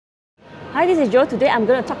Hi, this is Jo. Today I'm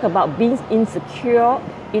going to talk about being insecure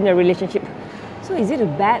in a relationship. So is it a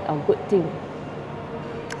bad or good thing?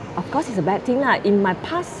 Of course it's a bad thing. In my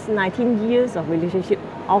past 19 years of relationship,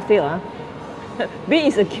 all failed. Being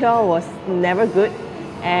insecure was never good,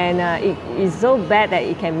 and it is so bad that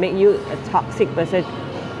it can make you a toxic person.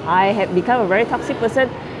 I have become a very toxic person,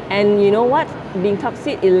 and you know what? Being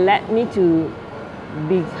toxic, it led me to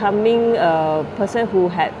becoming a person who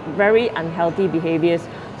had very unhealthy behaviors.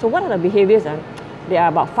 So what are the behaviors? There are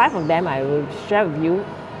about 5 of them I will share with you.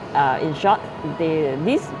 In short,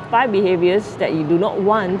 these 5 behaviors that you do not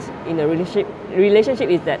want in a relationship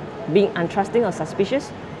is that being untrusting or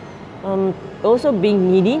suspicious, also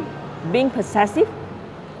being needy, being possessive,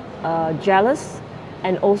 jealous,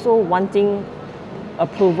 and also wanting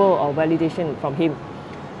approval or validation from him.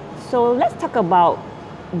 So let's talk about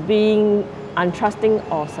being untrusting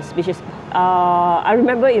or suspicious. I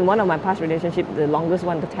remember in one of my past relationships, the longest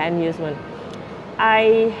one, the 10 years one,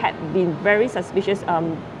 I had been very suspicious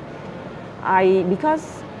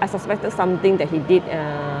because I suspected something that he did.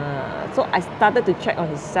 So I started to check on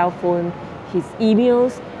his cell phone, his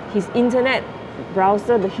emails, his internet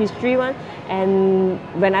browser, the history one. And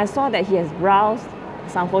when I saw that he has browsed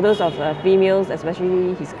some photos of females,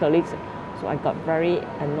 especially his colleagues, so I got very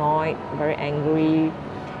annoyed, very angry.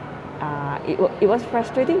 It was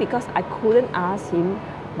frustrating because I couldn't ask him,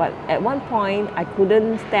 but at one point I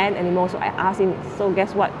couldn't stand anymore, so I asked him. So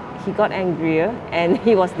guess what? He got angrier and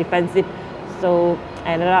he was defensive. So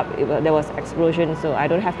ended up there was explosion. So I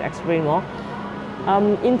don't have to explain more.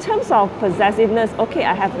 In terms of possessiveness, okay,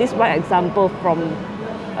 I have this one example from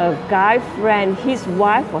a guy friend. His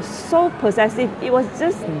wife was so possessive. It was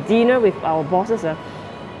just dinner with our bosses.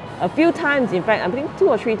 A few times, in fact, I think 2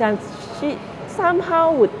 or 3 times, she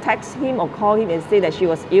somehow would text him or call him and say that she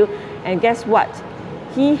was ill, and guess what?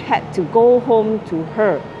 He had to go home to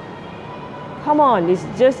her. Come on, it's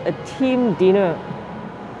just a team dinner.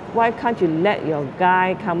 Why can't you let your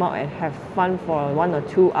guy come out and have fun for 1 or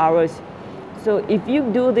 2 hours? So if you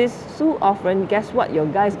do this too often, guess what? Your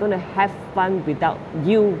guy is going to have fun without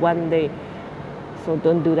you one day. So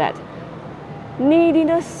don't do that.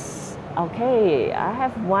 Neediness. Okay, I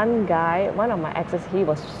have one guy, one of my exes, he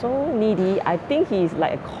was so needy. I think he's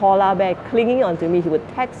like a koala bear clinging onto me. He would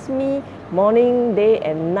text me morning, day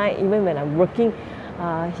and night, even when I'm working.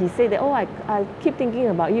 He said that, oh, I keep thinking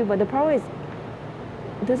about you, but the problem is,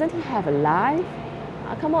 doesn't he have a life?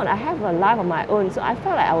 Come on, I have a life of my own. So I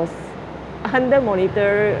felt like I was under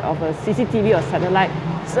monitor of a CCTV or satellite.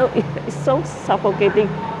 So it's so suffocating.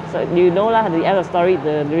 So you know lah, the end of the story,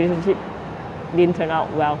 the relationship didn't turn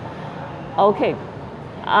out well. Okay,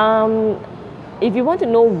 if you want to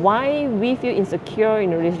know why we feel insecure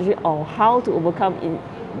in a relationship or how to overcome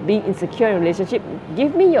being insecure in a relationship,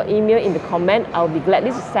 give me your email in the comment. I'll be glad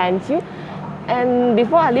to send you. And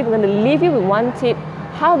before I leave, I'm going to leave you with one tip.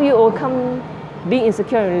 How do you overcome being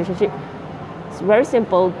insecure in a relationship? It's very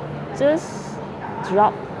simple. Just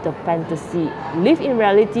drop the fantasy. Live in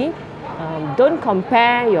reality. Don't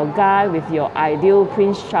compare your guy with your ideal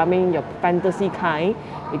Prince Charming, your fantasy kind,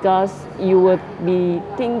 because you would be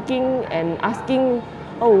thinking and asking,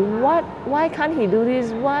 oh, why can't he do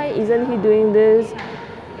this? Why isn't he doing this?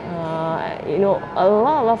 You know, a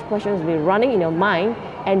lot of questions will be running in your mind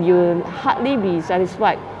and you'll hardly be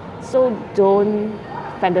satisfied. So don't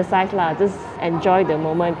fantasize lah, just enjoy the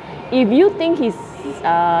moment. If you think he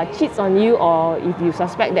cheats on you, or if you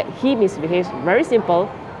suspect that he misbehaves, very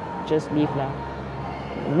simple, just leave lah.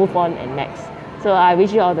 Move on and next. So I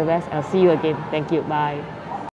wish you all the best. I'll see you again. Thank you. Bye.